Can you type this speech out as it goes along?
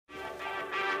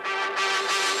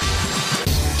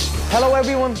Hello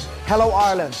everyone, hello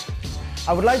Ireland.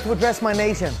 I would like to address my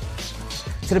nation.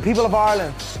 To the people of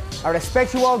Ireland, I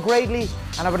respect you all greatly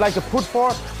and I would like to put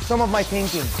forth some of my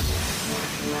thinking.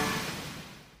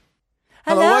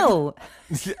 Hello.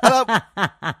 Hello.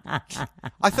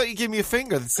 I thought you gave me a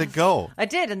finger that said go. I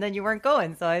did, and then you weren't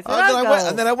going, so I said,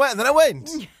 And then I went.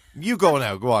 You go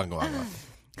now. Go on.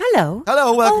 Hello.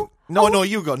 Hello, welcome. No,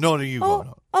 you go. No, you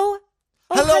go. No.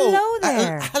 Hello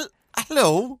there.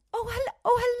 Hello.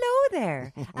 Hello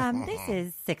there. This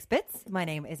is Six Bits. My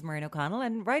name is Maureen O'Connell,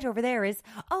 and right over there is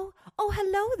hello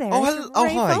there.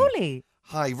 Ray hi. Foley.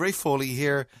 Hi, Ray Foley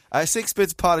here.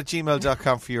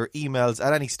 6bitspod@gmail.com for your emails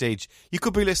at any stage. You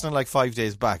could be listening like 5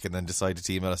 days back and then decided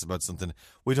to email us about something.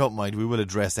 We don't mind. We will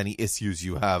address any issues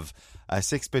you have.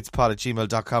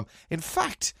 6bitspod@gmail.com. In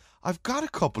fact, I've got a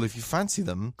couple if you fancy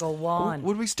them. Go on.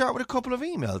 Would we start with a couple of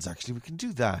emails, actually? We can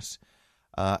do that.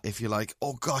 If you like.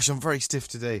 Oh, gosh, I'm very stiff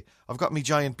today. I've got me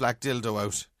giant black dildo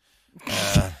out.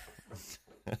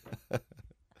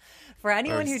 For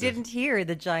anyone who didn't hear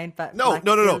the giant black No,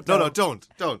 don't.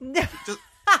 Just,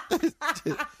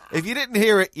 if you didn't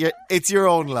hear it, it's your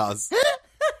own loss.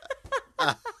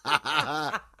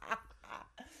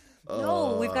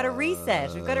 No, we've got a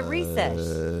reset.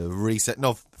 Reset.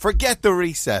 No, forget the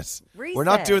reset. We're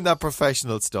not doing that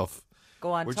professional stuff.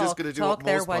 Go on, We're talk, just going to do talk what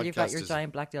there most while you've got your podcasters-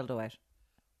 giant black dildo out.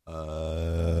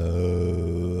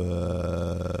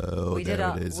 We there did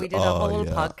a it is. whole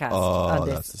podcast on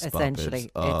that's this. the spot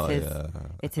Essentially, bit.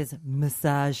 it's his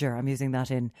massager. I'm using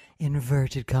that in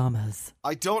inverted commas.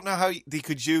 I don't know how they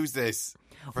could use this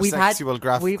for We've had- sexual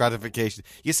we've- gratification.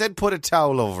 You said put a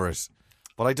towel over it,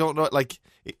 but I don't know. Like,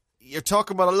 you're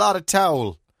talking about a lot of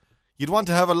towel. You'd want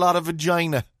to have a lot of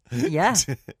vagina. Yeah,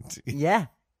 yeah.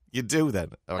 You do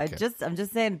then. Okay. I'm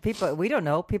just saying, people. We don't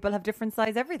know. People have different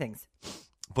size everythings.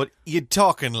 But you're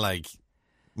talking like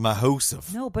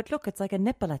Mahusov. No, but look, it's like a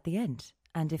nipple at the end.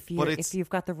 And if it's- you've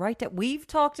got the right, we've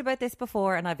talked about this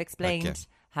before, and I've explained Okay.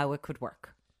 how it could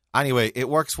work. Anyway, it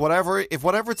works whatever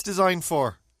it's designed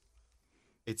for.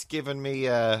 It's given me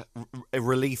a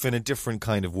relief in a different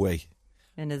kind of way.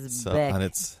 In his So, back. and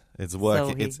it's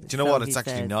working. Do you know so what? he It's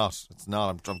actually says. not. It's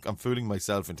not. I'm fooling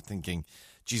myself into thinking,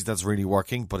 geez, that's really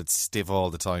working, but it's stiff all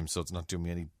the time, so it's not doing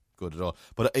me any good at all.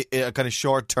 But a kind of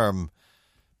short term,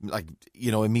 like,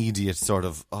 immediate sort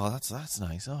of, oh, that's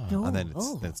nice. Oh, and then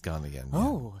it's gone again.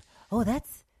 Yeah.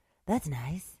 That's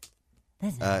nice.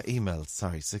 That's nice. Emails.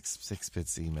 Sorry, six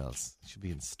bits emails. Should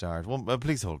be in start.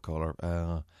 Please hold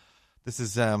caller. This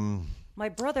is My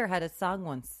brother had a song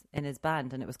once in his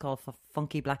band, and it was called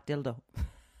Funky Black Dildo.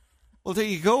 Well, there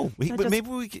you go. That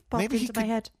just popped into my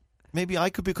head. Maybe I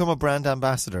could become a brand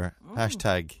ambassador.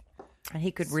 Hashtag. And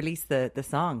he could release the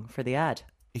song for the ad.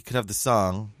 He could have the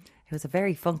song. It was a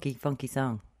very funky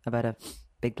song about a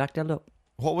big black dildo.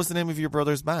 What was the name of your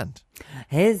brother's band?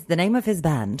 The name of his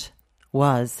band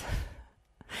was,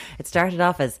 it started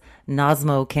off as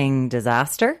Nosmo King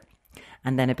Disaster,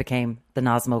 and then it became the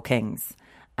Nosmo Kings.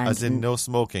 And As in no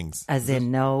smokings. As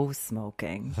in no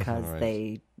smoking, because Right.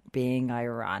 they being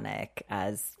ironic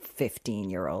as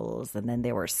 15-year-olds, and then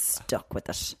they were stuck with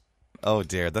it. Oh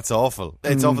dear, that's awful.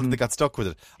 It's awful that they got stuck with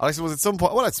it. I suppose at some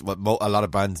point, well, that's what a lot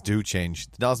of bands do change.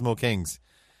 The Nosmo Kings.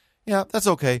 Yeah, that's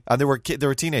okay. And they were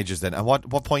teenagers then. And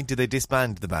what point did they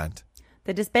disband the band?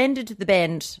 They disbanded the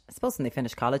band, I suppose, when they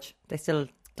finished college. They still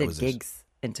did was it. gigs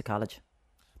into college.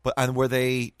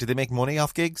 Did they make money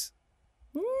off gigs?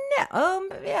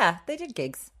 Yeah, they did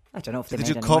gigs. I don't know if Did they they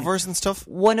made do any money. covers and stuff?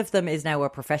 One of them is now a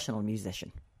professional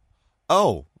musician.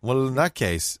 Oh, well, in that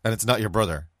case, and it's not your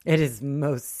brother. It is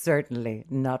most certainly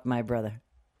not my brother.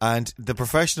 And the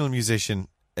professional musician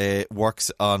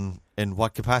works in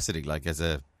what capacity? Like as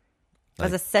a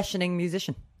sessioning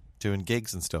musician, doing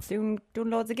gigs and stuff, doing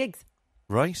loads of gigs.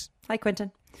 right? Hi,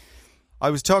 Quentin. I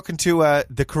was talking to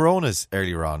the Coronas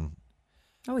earlier on,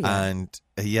 Oh yeah. and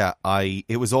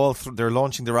it was all they're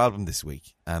launching their album this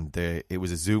week, and it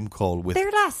was a Zoom call with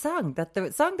Their last song,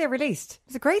 the song they released,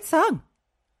 was a great song.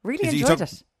 Really Is it- you enjoyed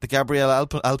talk- it. the Gabrielle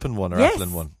Alpin one or Yes.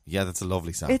 Applin one. Yeah, that's a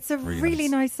lovely song. It's a really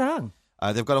nice song.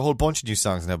 They've got a whole bunch of new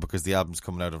songs now because the album's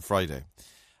coming out on Friday,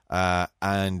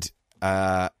 and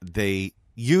they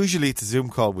usually it's a Zoom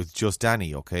call with just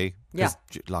Danny. Okay, 'Cause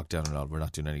lockdown and all, we're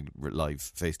not doing any live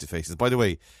face to faces. By the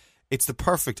way, it's the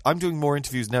perfect. I'm doing more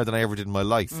interviews now than I ever did in my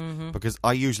life because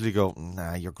I usually go,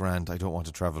 nah, you're grand. I don't want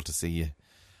to travel to see you.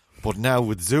 But now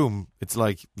with Zoom, it's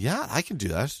like, yeah, I can do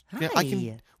that. Yeah,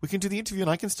 Hi. we can do the interview and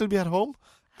I can still be at home.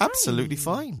 Absolutely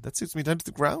fine. That suits me down to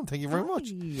the ground. Thank you very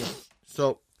much.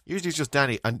 So usually it's just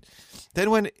Danny. And then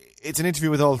when it's an interview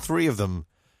with all three of them,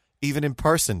 even in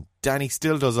person, Danny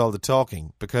still does all the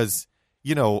talking because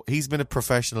you know, he's been a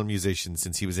professional musician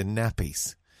since he was in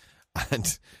nappies.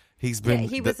 And he's been... Yeah,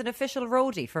 he was an official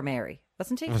roadie for Mary,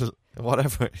 wasn't he?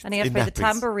 Whatever. And he had to in play the nappies.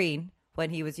 tambourine when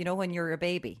he was, you know, when you're a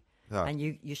baby. Yeah. And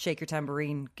you shake your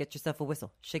tambourine, get yourself a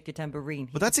whistle, shake your tambourine.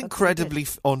 But that's what he incredibly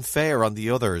did. unfair on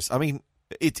the others. I mean,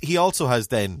 he also has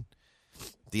then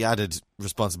the added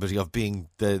responsibility of being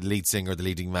the lead singer, the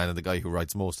leading man, and the guy who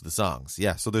writes most of the songs.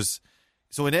 Yeah, so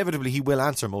inevitably he will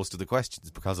answer most of the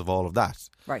questions because of all of that.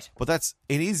 Right. But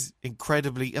it is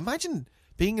incredibly... Imagine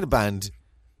being in a band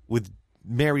with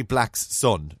Mary Black's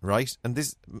son, right? And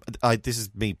this is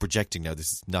me projecting now.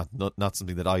 This is not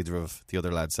something that either of the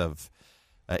other lads have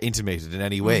intimated in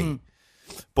any way. Mm-hmm.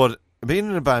 But being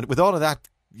in a band with all of that,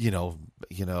 you know,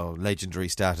 legendary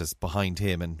status behind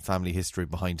him and family history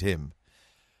behind him,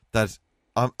 that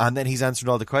and then he's answering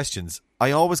all the questions.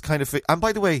 I always kind of... And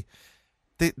by the way,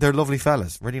 they're lovely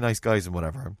fellas, really nice guys and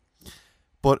whatever.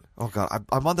 But, oh God,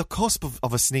 I'm on the cusp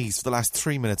of a sneeze for the last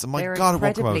 3 minutes. And my They're God, it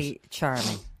won't come out. incredibly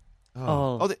charming.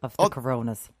 All of the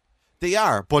Coronas. They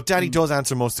are, but Daddy does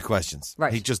answer most of the questions.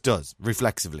 Right. He just does,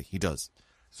 reflexively, he does.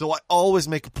 So I always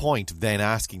make a point of then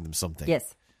asking them something.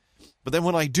 Yes. But then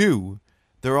when I do,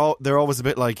 they're always a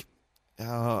bit like,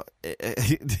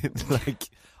 like,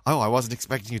 oh, I wasn't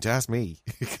expecting you to ask me.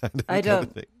 I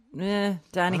don't. Danny,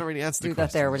 I don't really answer do the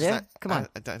that there, will you? Come on.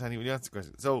 Danny, will you answer the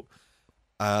question? So,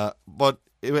 but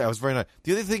anyway, I was very nice.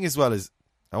 The other thing as well is,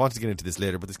 I wanted to get into this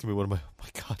later, but this can be one of my... Oh my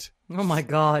God. Oh my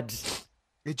God.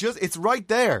 It's right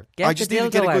there. Get I just the need to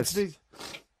get a dildo good out. sneeze.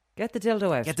 Get the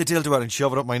dildo out. Get the dildo out and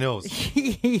shove it up my nose.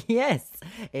 Yes.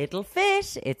 It'll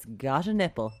fit. It's got a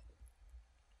nipple.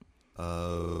 Can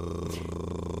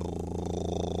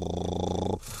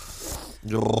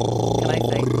I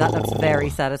say that looks very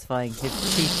satisfying?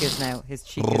 His cheek is now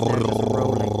just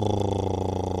rolling.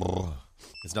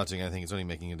 It's not doing anything. It's only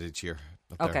making it itchier.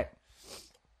 Okay.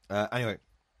 Anyway,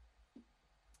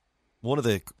 one of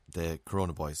the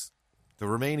Corona boys, the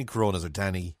remaining Coronas are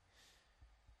Danny,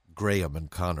 Graham, and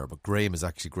Connor, but Graham is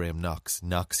actually Graham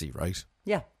Knoxy, right?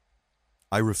 Yeah.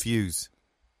 I refuse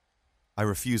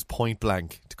point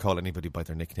blank to call anybody by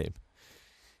their nickname.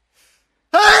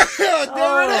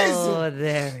 There it is. Oh,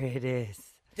 there it is.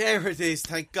 There it is.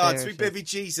 Thank God, There sweet it baby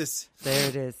Jesus. There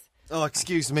it is. Oh,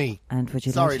 excuse me. And would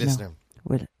you Sorry, like to listener.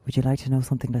 know? Would you like to know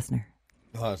something, listener?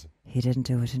 What? He didn't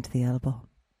do it into the elbow.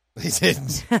 He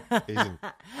didn't. He didn't.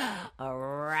 A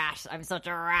rat. I'm such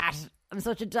a rat. I'm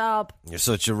such a dob. You're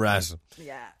such a rat.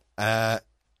 Yeah.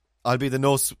 I'll be the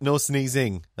no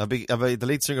sneezing. I'll be the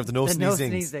lead singer of the no The sneezing.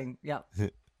 no sneezing. Yeah.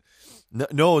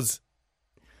 Nose.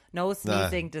 No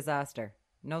sneezing disaster.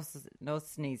 No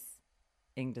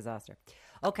sneezing disaster.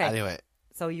 Okay. Anyway.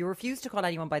 So you refuse to call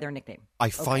anyone by their nickname. I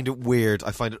find it weird.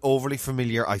 I find it overly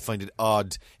familiar. I find it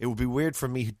odd. It would be weird for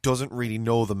me who doesn't really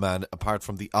know the man, apart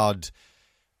from the odd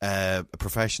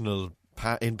professional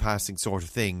in passing sort of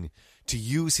thing, to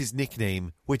use his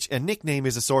nickname, which a nickname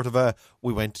is a sort of a,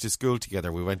 we went to school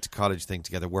together, we went to college thing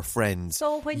together, we're friends.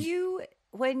 So when you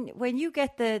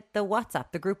get the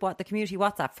WhatsApp, the community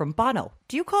WhatsApp from Bono,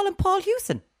 do you call him Paul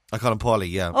Hewson? I call him Paulie,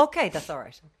 yeah. Okay, that's all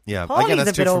right. Yeah, Paulie's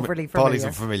that's a bit too overly familiar.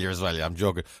 Paulie's familiar as well, yeah, I'm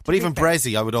joking. But even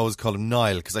Brezzy, I would always call him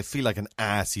Niall, because I feel like an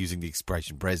ass using the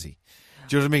expression Brezzy.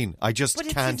 Do you know what I mean? I just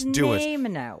can't do it. But it's his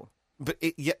name now. But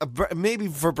maybe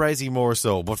for Brezzy more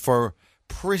so, but for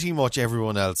pretty much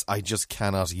everyone else, I just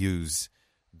cannot use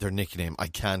their nickname. I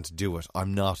can't do it.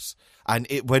 I'm not. And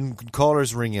when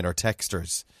callers ring in or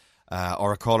texters,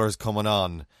 or a caller's coming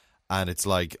on, and it's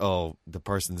like, oh, the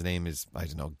person's name is, I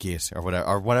don't know, Git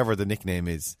or whatever the nickname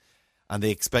is, and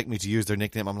they expect me to use their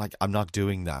nickname, I'm like, I'm not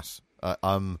doing that.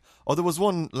 There was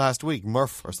one last week,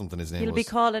 Murph or something his name He'll was.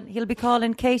 be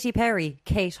calling Katy Perry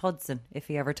Kate Hudson if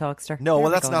he ever talks to her. No, There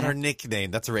well, we that's go not now. her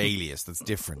nickname. That's her alias. That's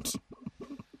different.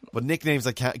 But nicknames,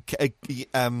 I can't.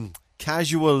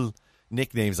 Casual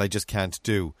nicknames, I just can't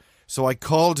do. So I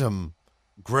called him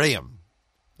Graham.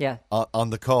 Yeah. On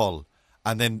the call,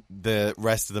 and then the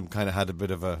rest of them kind of had a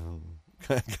bit of a.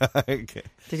 Did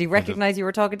he recognise you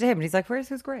were talking to him? And he's like,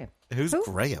 "Who's Graham? Who's Who?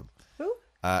 Graham?" Who?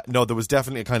 No, there was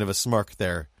definitely a kind of a smirk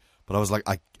there, but I was like,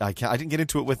 I didn't get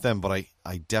into it with them, but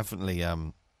I definitely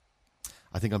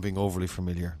I think I'm being overly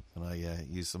familiar when I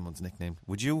use someone's nickname.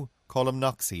 Would you call him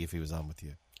Noxie if he was on with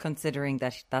you? Considering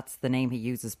that that's the name he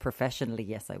uses professionally,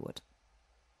 yes, I would.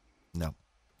 No,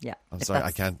 Yeah. I'm If sorry,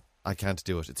 that's- I can't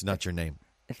do it. It's not your name.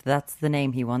 If that's the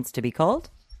name he wants to be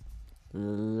called,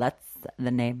 that's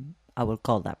the name I will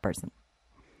call that person.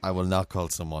 I will not call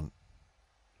someone.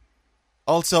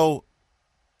 Also,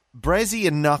 Brezzy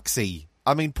and Noxie,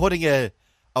 I mean, putting a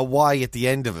Y at the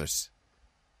end of it.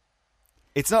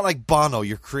 It's not like Bono,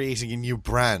 you're creating a new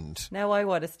brand. Now I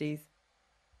want to sneeze.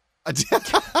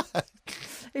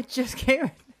 It just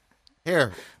came.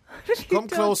 Here, come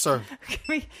closer. Give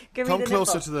me Come the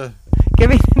closer nipple. to the. Give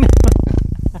me the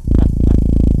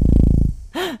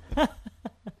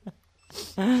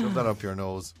Shove that up your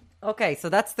nose. Okay, so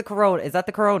that's the corona. Is that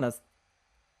the coronas?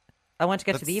 I want to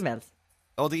get to the That's- emails.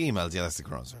 Oh, the emails. Yeah, that's the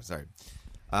corona. Sorry.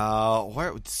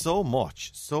 Where so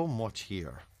much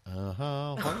here. Where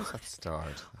does that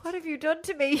start? What have you done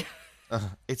to me?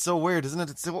 It's so weird, isn't it?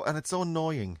 It's so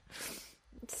annoying.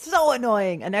 It's so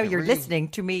annoying. And now It you're really- listening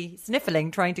to me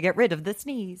sniffling, trying to get rid of the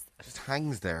sneeze. It just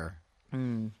hangs there.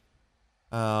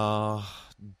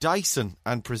 Dyson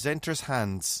and presenter's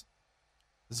hands.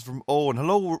 This is from Owen.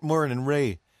 Hello, Murren and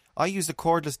Ray. I use the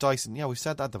cordless Dyson. Yeah, we've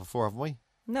said that before, haven't we?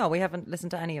 No, we haven't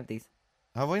listened to any of these.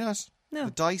 Have we not? No.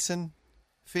 The Dyson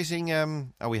fitting.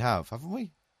 We have, haven't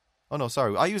we? Oh no,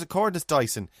 sorry. I use a cordless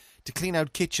Dyson to clean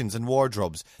out kitchens and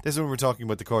wardrobes. This is when we're talking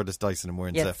about the cordless Dyson and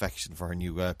Murren's Yes. affection for her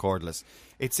new cordless.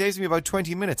 It saves me about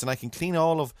 20 minutes, and I can clean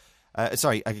all of.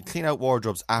 I can clean out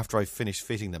wardrobes after I finish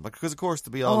fitting them, because of course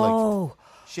there'll be all like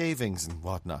shavings and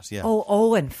whatnot. Yeah. Oh,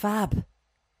 Owen, fab.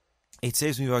 It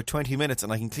saves me about 20 minutes,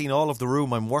 and I can clean all of the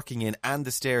room I'm working in and the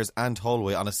stairs and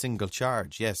hallway on a single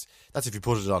charge. Yes, that's if you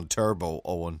put it on turbo,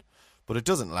 Owen. But it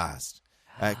doesn't last.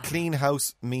 A clean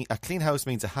house means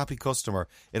a happy customer.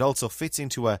 It also fits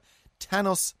into a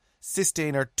Thanos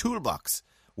Systainer toolbox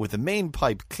with the main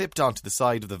pipe clipped onto the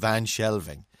side of the van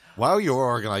shelving. Wow, you're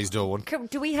organised, Owen.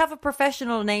 Do we have a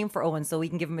professional name for Owen so we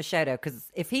can give him a shout out? Because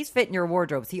if he's fitting your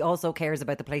wardrobes, he also cares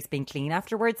about the place being clean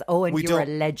afterwards. Owen, you're a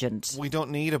legend. We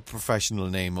don't need a professional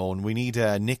name, Owen. We need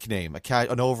a nickname,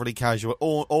 an overly casual.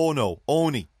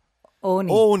 Oni.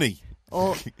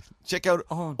 Oh, Check out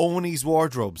Owen. Oni's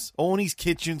wardrobes. Oni's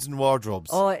kitchens and wardrobes.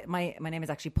 oh, my name is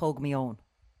actually Pogue Me Owen.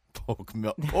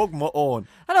 Pogma Owen.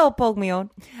 Hello, Pogue Me Owen.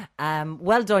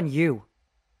 Well done, you.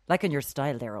 Like on your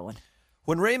style there, Owen.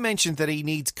 When Ray mentioned that he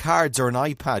needs cards or an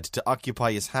iPad to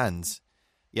occupy his hands,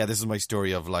 yeah, this is my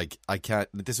story of like, I can't.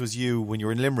 This was you when you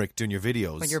were in Limerick doing your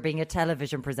videos. When you're being a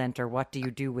television presenter, what do you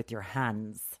do with your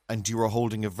hands? And you were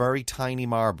holding a very tiny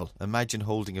marble. Imagine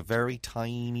holding a very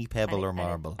tiny pebble or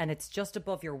marble. And it's just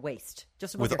above your waist.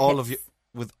 Just above with your all hips. of your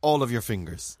with all of your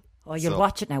fingers. Oh, you'll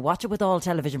watch it now. Watch it with all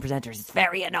television presenters. It's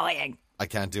very annoying. I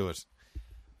can't do it.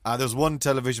 There's one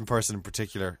television person in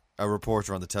particular, a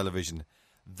reporter on the television,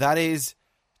 that is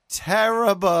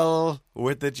terrible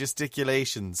with the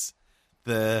gesticulations,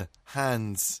 the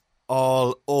hands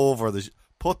all over the.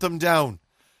 Put them down.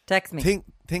 Text me.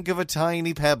 Think of a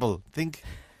tiny pebble. Think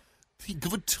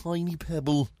of a tiny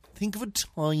pebble. Think of a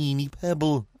tiny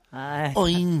pebble.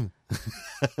 I'm.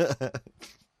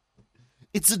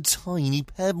 It's a tiny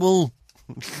pebble.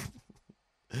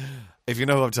 If you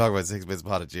know who I'm talking about,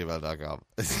 6bitspod@gmail.com.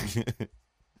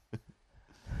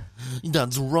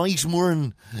 That's right,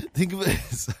 Murren. Think of it.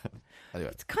 Anyway.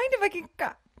 It's kind of like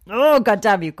oh, God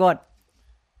damn you. Go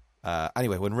on.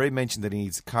 Anyway, when Ray mentioned that he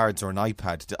needs cards or an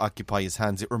iPad to occupy his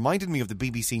hands, it reminded me of the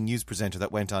BBC News presenter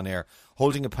that went on air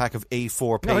holding a pack of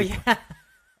A4 paper. Oh, yeah.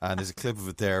 And there's a clip of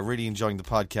it there. Really enjoying the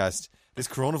podcast. This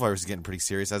coronavirus is getting pretty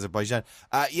serious, Azerbaijan.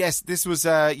 Yes, this was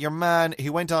your man. He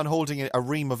went on holding a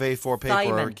ream of A4 paper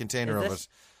Simon, or a container is of it.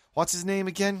 What's his name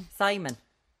again? Simon.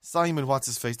 Simon, what's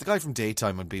his face? The guy from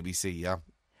Daytime on BBC, yeah.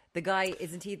 The guy,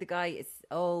 isn't he the guy?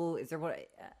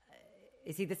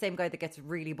 Is he the same guy that gets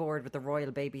really bored with the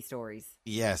royal baby stories?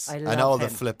 Yes, I and love all him. the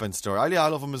flippant story. I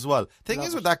love him as well. Thing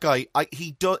is with that guy,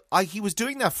 he was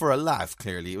doing that for a laugh.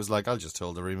 Clearly, it was like, I'll just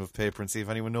hold a ream of paper and see if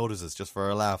anyone notices, just for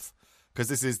a laugh. Because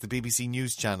this is the BBC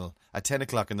News channel at 10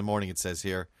 o'clock in the morning. It says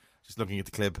here, just looking at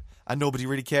the clip, and nobody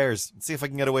really cares. See if I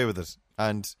can get away with it,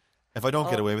 and if I don't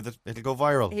get away with it, it'll go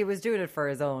viral. He was doing it for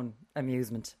his own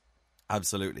amusement.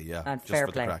 Absolutely, yeah. And just fair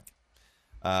for play. the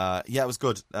crack. Yeah, it was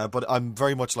good. But I'm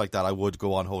very much like that. I would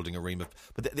go on holding a ream of.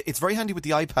 But it's very handy with the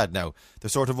iPad now. They're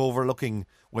sort of overlooking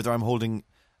whether I'm holding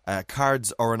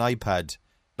cards or an iPad.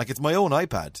 Like, it's my own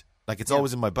iPad. Like, it's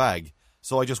always in my bag.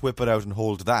 So I just whip it out and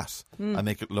hold that. I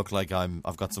make it look like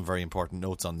I've got some very important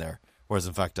notes on there. Whereas,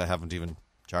 in fact, I haven't even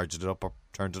charged it up or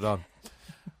turned it on.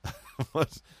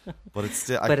 but it's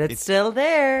still. It's still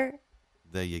there.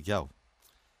 There you go.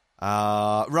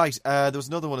 Right. There was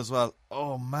another one as well.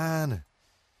 Oh, man.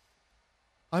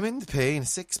 I'm in the pain.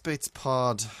 6bits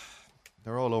pod.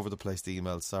 They're all over the place, the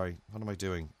emails. Sorry. What am I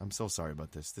doing? I'm so sorry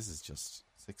about this. This is just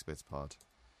 6bits pod.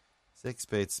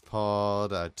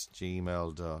 6bitspod at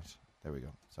gmail. There we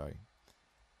go. Sorry.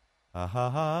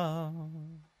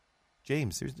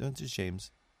 James. Here's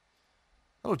James.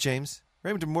 Hello, James.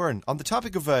 Raymond and Murren. On the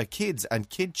topic of kids and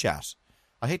kid chat,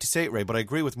 I hate to say it, Ray, but I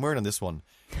agree with Murren on this one.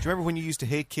 Do you remember when you used to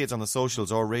hate kids on the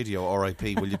socials or radio,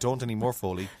 RIP? Well, you don't anymore,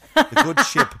 Foley. The good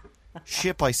ship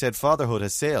Ship, I said, fatherhood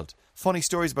has sailed. Funny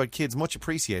stories about kids much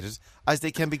appreciated, as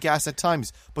they can be gas at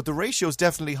times. But the ratio is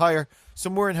definitely higher.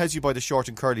 Some Muireann has you by the short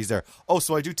and curlies there. Oh,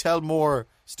 so I do tell more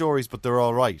stories, but they're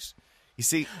all right. You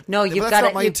see, No, you've that's got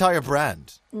not my entire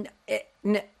brand.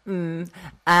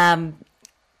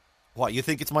 What, you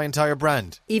think it's my entire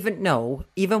brand? Even when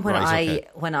Right, okay.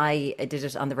 when I did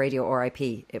it on the radio,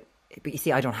 RIP. But you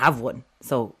see, I don't have one,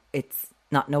 so it's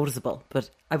not noticeable. But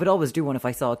I would always do one if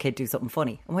I saw a kid do something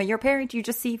funny. And when you're a parent, you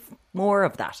just see more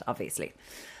of that, obviously.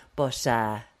 But just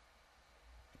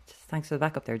thanks for the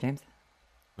backup there, James.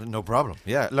 No problem.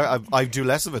 Yeah, look, I do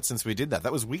less of it since we did that.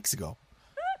 That was weeks ago.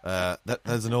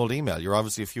 That's an old email. You're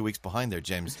obviously a few weeks behind there,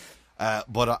 James.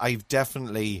 But I've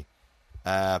definitely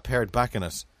pared back on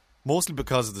it, mostly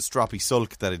because of the stroppy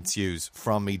sulk that ensues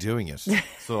from me doing it.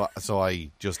 So I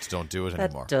just don't do it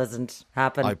anymore. That doesn't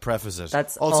happen. I preface it.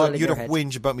 That's also, all in you'd your have head.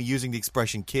 whinge about me using the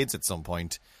expression kids at some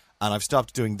point, and I've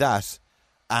stopped doing that.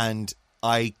 And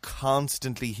I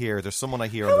constantly hear, there's someone I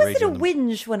hear on How the is it radio. a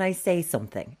whinge when I say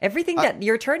something? Everything that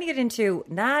you're turning it into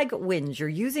nag whinge. You're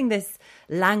using this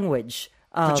language.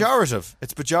 Pejorative.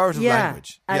 It's pejorative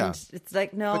language. And it's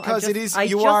like, no, Because I it just, is- I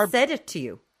you just are- said it to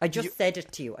you. I just said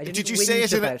it to you. I didn't Did you whinge say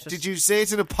it in about it. Did you say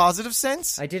it in a positive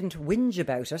sense? I didn't whinge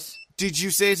about it. Did you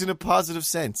say it in a positive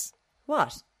sense?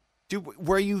 What?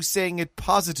 Were you saying it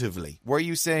positively? Were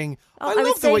you saying, Oh, I I was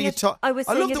love the way saying you it- talk. I was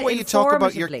I saying love the it way you talk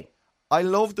about your. informatively. I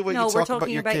love the way No, you we're talk about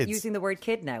talking your about kids. using the word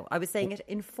kid now. I was saying it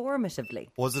informatively.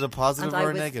 Was it a positive And or I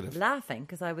a was negative? laughing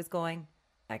because I was going,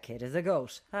 a kid is a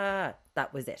goat.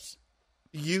 That was it.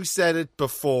 You said it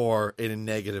before in a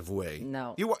negative way.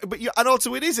 No. And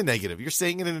also it is a negative. You're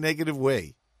saying it in a negative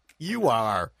way. You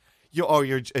are.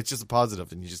 It's just a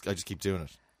positive, and I just keep doing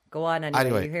it. Go on anyway.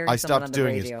 Anyway, You're hearing I someone stopped on the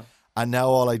doing radio. it, and now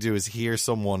all I do is hear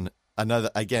someone.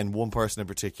 One person in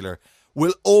particular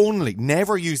will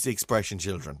never use the expression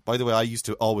children. By the way, I used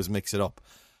to always mix it up,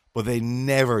 but they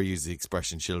never use the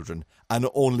expression children and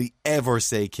only ever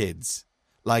say kids.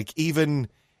 Like, even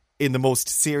in the most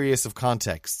serious of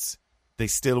contexts, they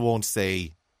still won't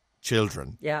say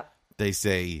children. Yeah. They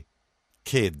say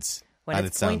kids. When and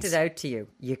it's it sounds, pointed out to you,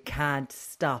 you can't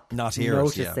stop Not hear it,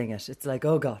 noticing it. It's like,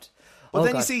 oh God. Well, oh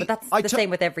then you God. see, but that's I the ta-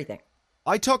 same with everything.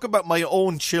 I talk about my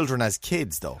own children as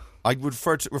kids, though. I would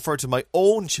refer to my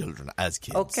own children as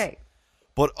kids. Okay.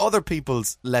 But other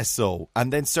people's less so.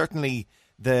 And then certainly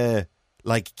the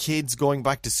kids going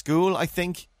back to school, I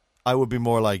think I would be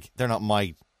more like,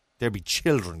 there'd be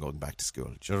children going back to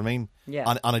school. Do you know what I mean?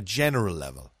 Yeah. On a general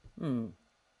level.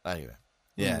 Anyway.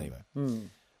 Yeah, anyway.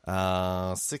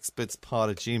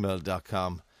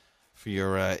 6bitspod@gmail.com for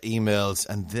your emails.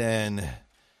 And then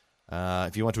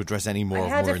if you want to address any more I of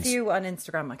had a Muireann's few on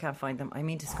Instagram. I can't find them. I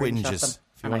mean to screenshot them. whinges.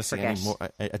 If you and want I to see forget. any more,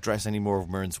 address any more of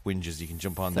Muireann's whinges, you can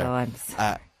jump on So there. I'm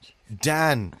sorry.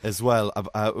 Dan as well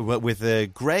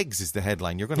with Greg's is the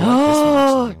headline. You're going to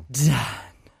like this one.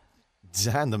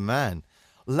 Actually. Dan the man.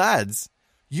 Lads,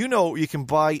 you know you can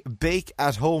buy bake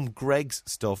at home Greg's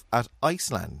stuff at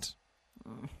Iceland.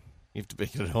 You have to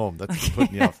bake it at home. That's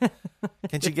putting you off.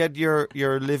 Can't you get your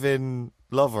live-in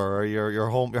lover or your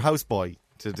houseboy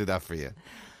to do that for you?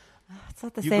 It's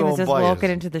not the You same go as and just buy walking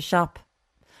it. into the shop.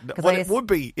 'Cause Well, I it would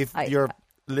be if I- your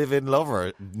live-in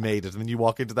lover made it and then you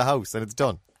walk into the house and it's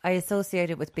done. I associate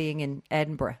it with being in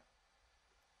Edinburgh.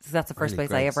 So that's the first Really,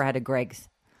 place I Greg's? ever had a Greg's.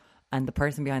 And the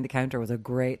person behind the counter was a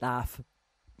great laugh.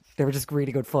 They were just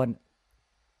really good fun.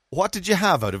 What did you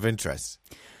have out of interest?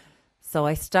 So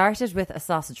I started with a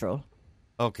sausage roll.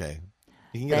 Okay.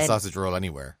 You can get a Then- sausage roll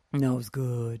anywhere. No, it was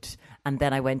good. And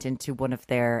then I went into one of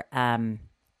their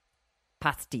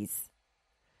pasties.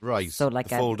 Right. So like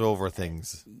the a- fold over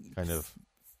things, kind of.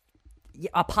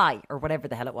 A pie or whatever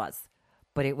the hell it was.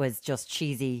 But it was just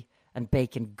cheesy and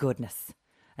bacon goodness.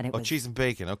 And it Oh, was, cheese and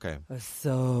bacon. Okay. was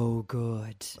so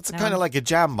good. It's kind of like a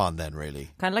jambon then, really.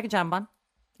 Kind of like a jambon.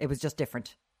 It was just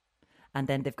different. And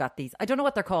then they've got these. I don't know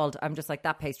what they're called. I'm just like,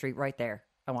 that pastry right there.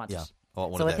 I want Yeah. it. I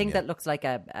want one So of I them, think yeah. that looks like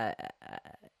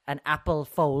an apple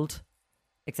fold,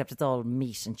 except it's all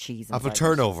meat and cheese. Apple inside it.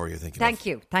 turnover, you're thinking Thank of.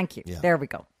 you. Thank you. Yeah. There we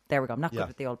go. I'm not Yeah. good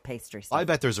with the old pastry stuff. I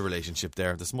bet there's a relationship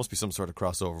there. There must be some sort of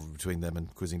crossover between them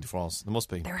and Cuisine de France. There must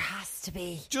be. There has to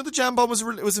be. Do you know the jambon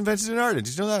was invented in Ireland?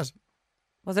 Did you know that?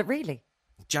 Was it really?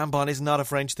 Jambon is not a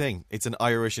French thing. It's an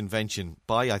Irish invention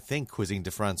by, I think, Cuisine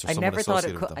de France or I someone never thought it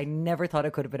associated could. with I them. never thought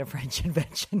it could have been a French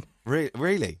invention.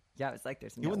 Really? Yeah, it was like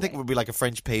there's no You wouldn't way. think it would be like a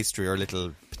French pastry or a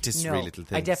little patisserie No, little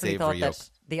thing. I definitely thought savoury that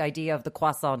the idea of the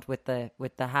croissant with the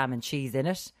ham and cheese in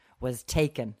it was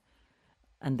taken,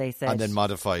 and they said, and then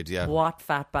modified, yeah. "What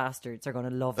fat bastards are going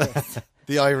to love this?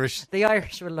 The Irish. The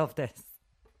Irish will love this."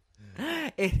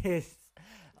 It is.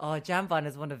 Oh, jambon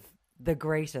is one of the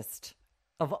greatest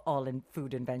of all in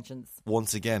food inventions.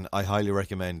 Once again, I highly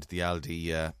recommend the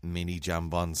Aldi mini jam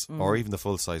buns, or even the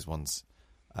full-size ones.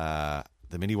 The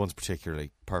mini ones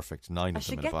particularly, perfect. 9 I of them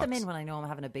should in a get box. them in when I know I'm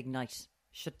having a big night.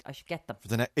 I should get them.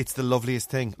 It's the loveliest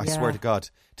thing. I Yeah. swear to God.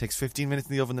 Takes 15 minutes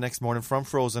in the oven the next morning from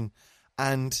frozen,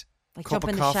 and Like cup jump of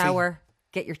in coffee. the shower,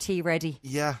 get your tea ready.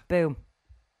 Yeah, Boom.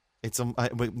 it's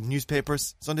with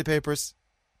newspapers, Sunday papers.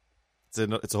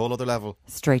 It's a whole other level.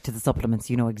 Straight to the supplements.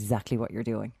 You know exactly what you're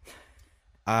doing.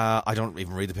 I don't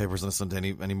even read the papers on a Sunday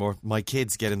anymore. My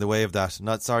kids get in the way of that.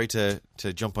 Not sorry to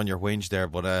jump on your whinge there,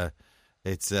 but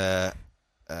it's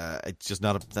just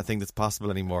not a thing that's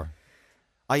possible anymore.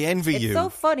 I envy It's you. so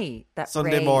funny that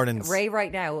Sunday mornings. Ray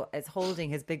right now is holding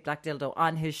his big black dildo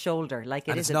on his shoulder, like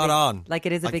it And is it's not on. like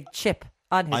it is a big chip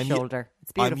on his shoulder.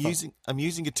 It's beautiful. I'm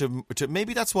using it to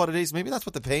maybe that's what it is. Maybe that's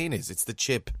what the pain is. It's the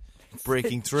chip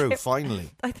breaking through finally.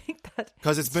 I think that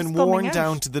Because it's been just coming worn out.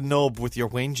 down to the nub with your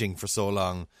whinging for so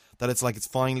long that it's like it's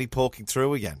finally poking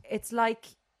through again. It's like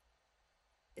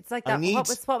I that. need-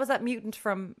 What was that mutant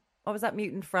from? What was that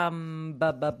mutant from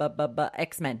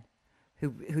X-Men?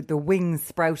 Who the wings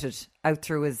sprouted out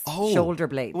through his shoulder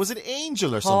blades? Was it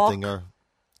Angel or Hawk. something? Or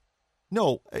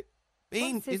no,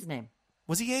 What's his name?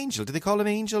 Was he Angel? Did they call him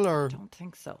Angel or? I don't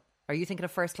think so. Are you thinking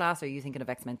of First Class or are you thinking of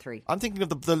X-Men 3? I'm thinking of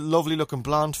the lovely looking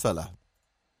blonde fella. Do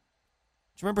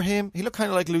you remember him? He looked kind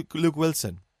of like Luke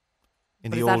Wilson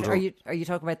in But the is that, older. are you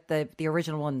talking about the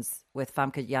original ones with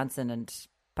Famke Janssen and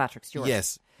Patrick Stewart?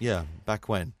 Yes, yeah, back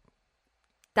when.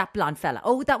 That blonde fella.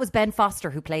 Oh, that was Ben Foster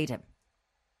who played him.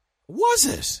 Was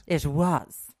it It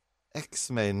was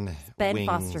X-Men? Ben Wings.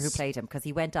 Foster who played him because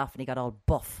he went off and he got all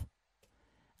buff.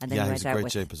 And then Yeah, he he went was in out great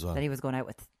with, shape as well. Then he was going out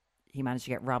with. He managed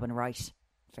to get Robin Wright.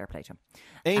 Fair play to him.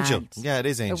 Angel. And Yeah, it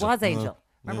is Angel. It was Angel.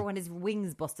 Remember yeah. when his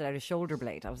wings busted out his shoulder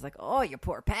blade? I was like, oh, you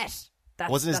poor pet.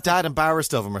 Wasn't his dad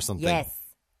embarrassed of him or something? Yes.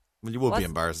 Well, you would be Was-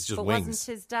 embarrassed. It's just but wings.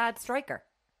 wasn't his dad Stryker?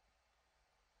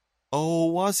 Oh,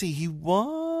 was he? He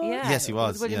was. Yeah. Yes, he it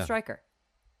was. William yeah. Stryker.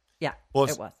 Yeah, But-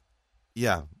 it was.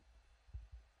 Yeah.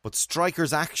 But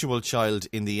Stryker's actual child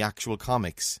in the actual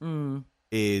comics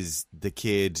is the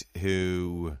kid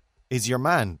who is your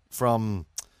man from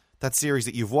that series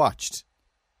that you've watched.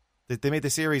 They made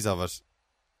the series of it.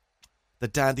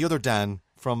 The other Dan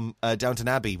from Downton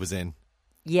Abbey was in.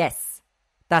 Yes.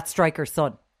 That's Stryker's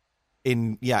son.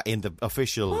 In the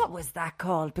official. What was that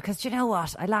called? Because do you know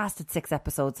what? I lasted 6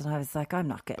 episodes and I was like, I'm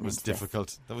not getting It was into this.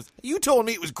 difficult. You told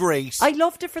me it was great. I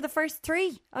loved it for the first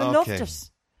 3. I loved Okay. it.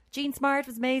 Jean Smart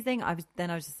was amazing. I was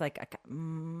just like,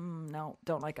 no,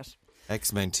 don't like it.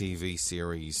 X-Men TV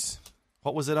series.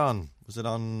 What was it on? Was it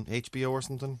on HBO or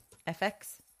something?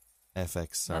 FX.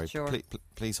 FX. Sorry. Not sure.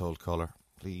 Please hold caller.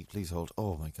 Please hold.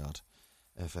 Oh my God.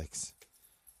 FX.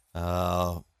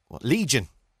 Legion.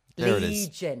 There it is.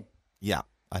 Legion. Yeah,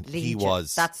 and Legion. he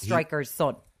was. That's Stryker's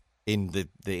son. in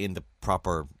the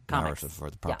proper Comics. narrative or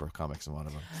the proper comics and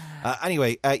whatever.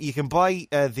 Anyway, you can buy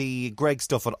the Greg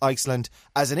stuff on Iceland.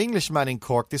 As an Englishman in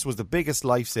Cork, this was the biggest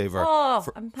lifesaver Oh,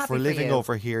 for, I'm happy for for living you,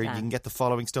 over here. Dan. You can get the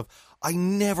following stuff. I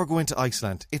never go into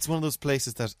Iceland. It's one of those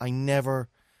places that I've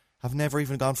never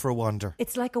even gone for a wander.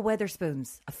 It's like a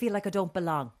Weatherspoons. I feel like I don't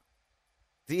belong.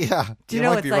 Yeah, Do you know,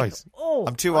 might it's be like, right. oh,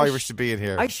 I'm too I Irish to be in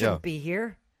here. I shouldn't Yeah. be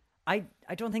here.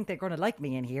 I don't think they're going to like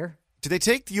me in here. Do they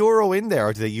take the euro in there,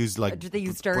 or do they use Do they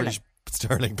use sterling? British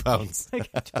sterling pounds? Like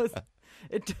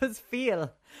it does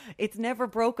feel. It's never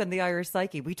broken the Irish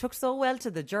psyche. We took so well to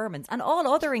the Germans and all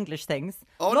other English things.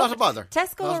 Oh, Loved not a it. bother.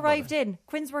 Tesco Not a arrived bother. in.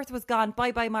 Quinsworth was gone.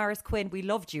 Bye Maris Quinn. We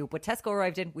loved you, but Tesco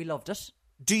arrived in. We loved it.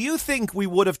 Do you think we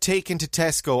would have taken to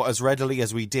Tesco as readily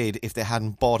as we did if they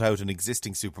hadn't bought out an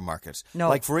existing supermarket? No.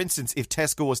 Like, for instance, if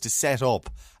Tesco was to set up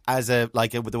as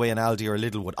with the way an Aldi or a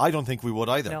Lidl would, I don't think we would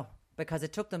either. No, because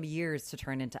it took them years to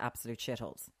turn into absolute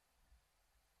shitholes.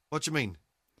 What do you mean?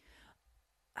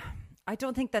 I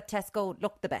don't think that Tesco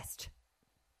looked the best.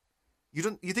 You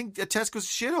think Tesco's a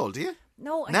shithole, do you?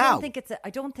 No, I Now? don't think it's.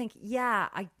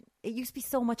 It used to be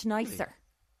so much nicer.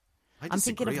 I I'm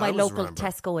thinking of disagree. my I always local remember.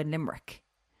 Tesco in Limerick,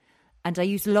 and I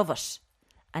used to love it,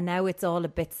 and now it's all a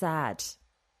bit sad.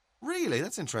 Really?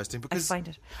 That's interesting I because find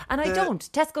it, and I don't.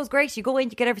 Tesco's great. You go in,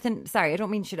 you get everything. Sorry, I don't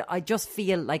mean should. I just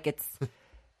feel like it's.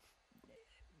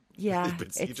 Yeah,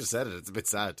 you just said it. It's a bit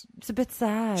sad. it's a bit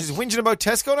sad. She's whinging about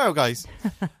Tesco now, guys.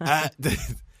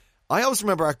 I always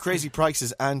remember our crazy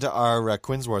prices and our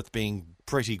Quinsworth being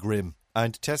pretty grim.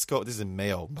 And Tesco, this is in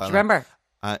Mayo. Do you remember?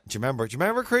 Do you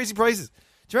remember crazy prices?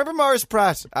 Do you remember Morris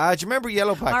Pratt? Do you remember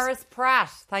Yellow Pack? Morris Pratt.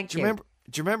 Thank Do you. you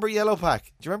remember Yellow Pack?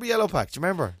 Do you remember Yellow Pack? Do you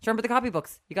remember? Do you remember the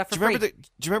copybooks you got for Do you remember free?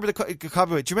 do you remember the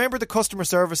copyright? Do you remember the customer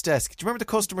service desk? Do you remember the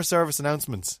customer service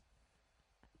announcements?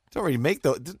 Don't really make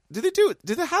those. Do they do it?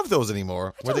 Do they have those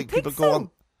anymore? I don't think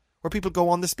so. Where people go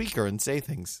on the speaker and say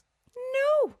things?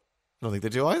 No. I don't think they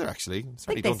do either, actually.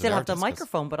 I think they still have the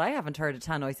microphone, but I haven't heard a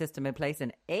tannoy system in place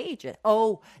in ages.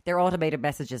 Oh, they're automated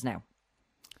messages now.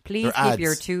 Please keep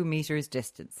your 2 meters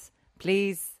distance.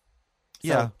 Please.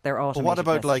 Yeah. So they're automated But what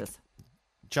about messages.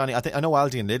 Johnny? I know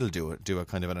Aldi and Lidl do a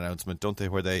kind of an announcement, don't they?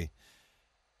 Where they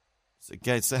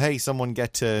say, "Hey, someone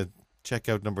get to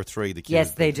checkout number 3." The queue.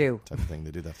 Yes, they do. Type of thing.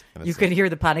 They do that. You can hear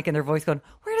the panic in their voice going,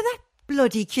 where did that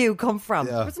bloody queue come from?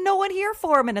 Yeah. There was no one here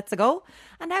 4 minutes ago.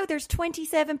 And now there's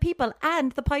 27 people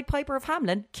and the Pied Piper of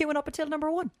Hamelin queuing up until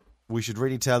number 1. We should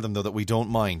really tell them though that we don't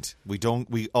mind.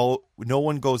 No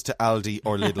one goes to Aldi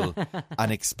or Lidl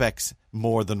and expects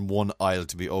more than one aisle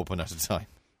to be open at a time.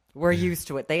 We're used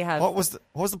to it. They have. What was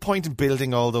the point in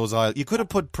building all those aisles? You could have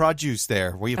put produce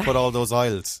there where you put all those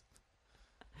aisles.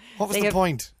 What was the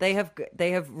point? They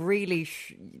have really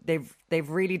they've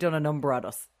really done a number on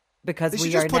us because They should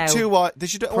we just are put now 2. They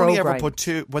should only ever programmed. put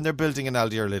 2 when they're building an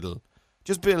Aldi or Lidl.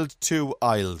 Just build 2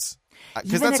 aisles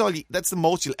because Even that's the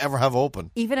most you'll ever have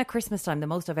open. Even at Christmas time, the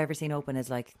most I've ever seen open is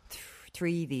like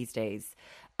 3 these days.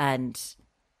 And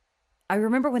I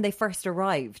remember when they first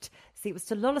arrived. See, it was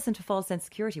to lull us into false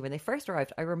insecurity. When they first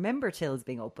arrived, I remember Tills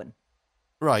being open.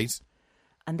 Right.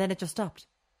 And then it just stopped.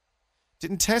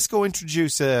 Didn't Tesco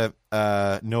introduce a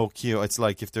no queue? It's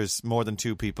like if there's more than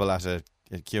 2 people at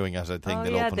queuing at a thing,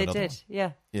 they'll open they another did. one.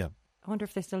 Yeah. Yeah. I wonder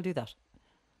if they still do that.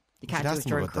 You should can't do ask it them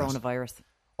during about that. coronavirus.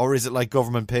 Or is it like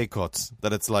government pay cuts?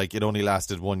 That it's like it only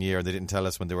lasted 1 year and they didn't tell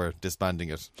us when they were disbanding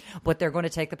it. But they're going to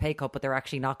take the pay cut, but they're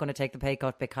actually not going to take the pay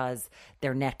cut because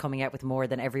they're net coming out with more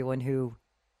than everyone who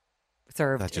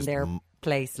served in their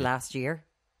place last year.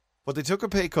 But they took a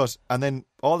pay cut and then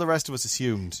all the rest of us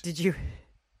assumed Did you?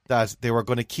 that they were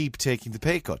going to keep taking the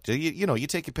pay cut. You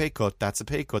take a pay cut, that's a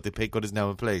pay cut. The pay cut is now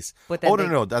in place. But then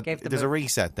no. gave them There's a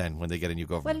reset then when they get a new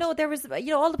government. Well, no, there was,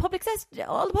 all the public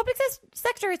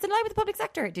sector. It's in line with the public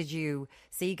sector. Did you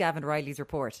see Gavin Riley's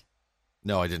report?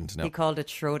 No, I didn't know. He called it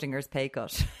Schrodinger's pay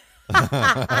cut. Can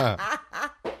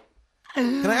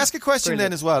I ask a question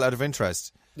then as well, out of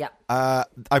interest? Yeah.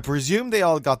 I presume they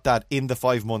all got that in the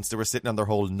 5 months they were sitting on their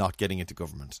hole not getting into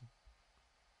government.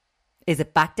 Is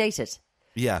it backdated?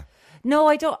 Yeah. No,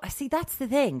 I don't. See, that's the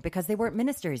thing, because they weren't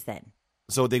ministers then.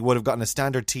 So they would have gotten a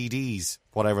standard TDs,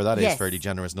 whatever that is, Yes. fairly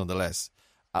generous nonetheless.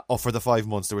 For the 5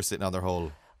 months they were sitting on their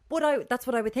hole. But that's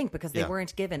what I would think, because they Yeah.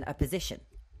 weren't given a position.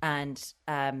 And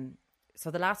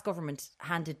so the last government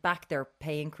handed back their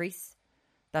pay increase.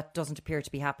 That doesn't appear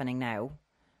to be happening now.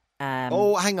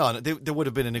 Hang on. There would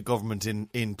have been a government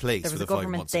in place There for was the a 5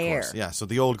 government months, there. of course. Yeah, so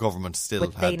the old government still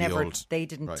But had the old... they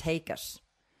didn't Right. take it.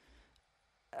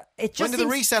 It just When did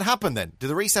the reset happen then? Did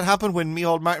the reset happen when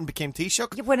Micheál Martin became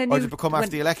Taoiseach? Yeah, when a or new- did it become after when-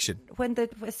 the election?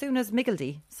 as soon as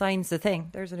Miggledy signs the thing,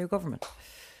 there's a new government.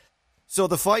 So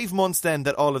the 5 months then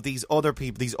that all of these other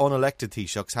people, these unelected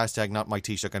Taoiseachs, hashtag not my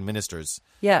Taoiseach and ministers,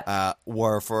 Yeah.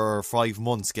 were for 5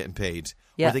 months getting paid.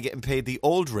 Yeah. Were they getting paid the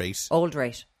old rate? Old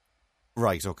rate.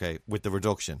 Right, okay, with the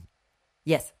reduction.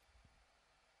 Yes.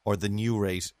 Or the new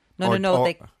rate? No.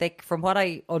 Or- They, from what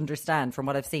I understand, from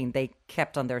what I've seen, they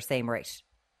kept on their same rate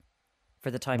for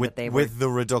the time that they were. with the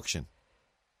reduction?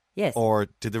 Yes. Or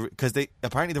did because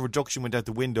apparently the reduction went out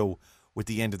the window with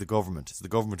the end of the government. So the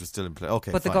government was still in place.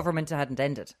 Okay, but the fine. government hadn't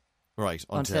ended Right,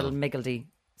 until Miggledy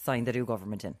signed the new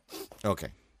government in. Okay.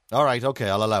 All right, okay,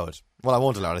 I'll allow it. Well, I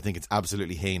won't allow it. I think it's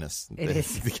absolutely heinous It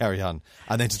is. to carry on.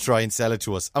 And then to try and sell it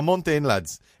to us. A month in,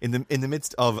 lads, in the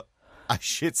midst of a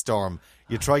shitstorm,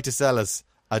 you try to sell us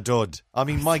a dud. I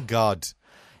mean, my God.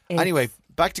 Anyway,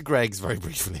 back to Greg's very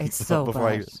briefly. It's so before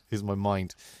I bad. lose my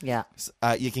mind. Yeah.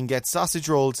 You can get sausage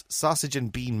rolls, sausage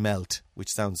and bean melt,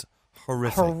 which sounds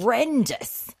horrific.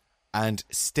 Horrendous. And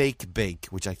steak bake,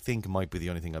 which I think might be the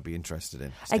only thing I'd be interested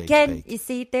in. Steak Again, bake. you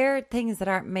see, they're things that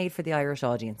aren't made for the Irish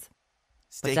audience.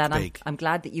 Steak But Dan, bake. I'm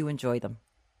glad that you enjoy them.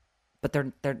 But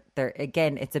they're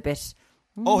again, it's a bit.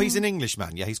 Oh, he's an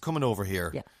Englishman. Yeah, he's coming over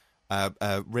here. Yeah.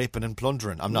 Raping and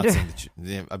plundering. I'm not saying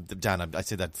that, Dan, I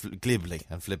say that glibly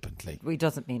and flippantly. He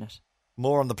doesn't mean it.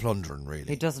 More on the plundering, really.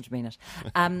 He doesn't mean it.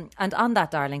 And on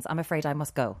that, darlings, I'm afraid I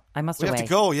must go. I must We away. have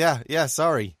to go, yeah,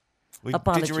 sorry. We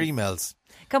Apologies. did your emails.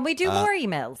 Can we do more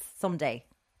emails someday?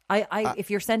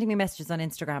 If you're sending me messages on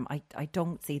Instagram, I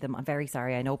don't see them. I'm very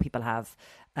sorry. I know people have.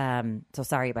 So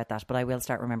sorry about that, but I will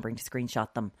start remembering to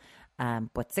screenshot them.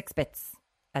 But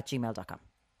 6bits@gmail.com.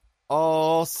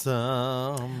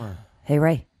 Awesome. Hey,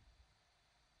 Ray.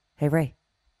 Hey, Ray.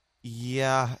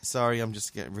 Yeah, sorry, I'm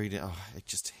just reading. Oh,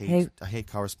 I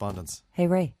hate correspondence. Hey,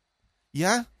 Ray.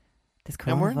 Yeah? This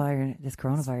Emmer?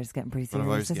 coronavirus is getting pretty serious,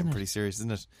 Coronavirus is isn't getting it? pretty serious,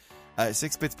 isn't it?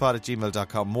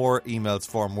 6bitspod@gmail.com. More emails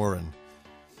for Murren.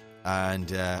 And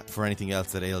for anything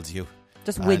else that ails you.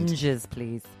 Just whinges,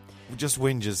 please. Just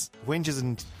whinges. Whinges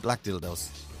and black dildos.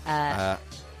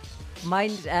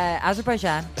 Mind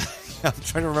Azerbaijan. I'm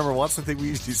trying to remember what's the thing we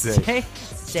usually say.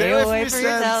 Stay away from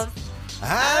yourselves.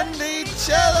 And each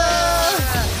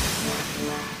other.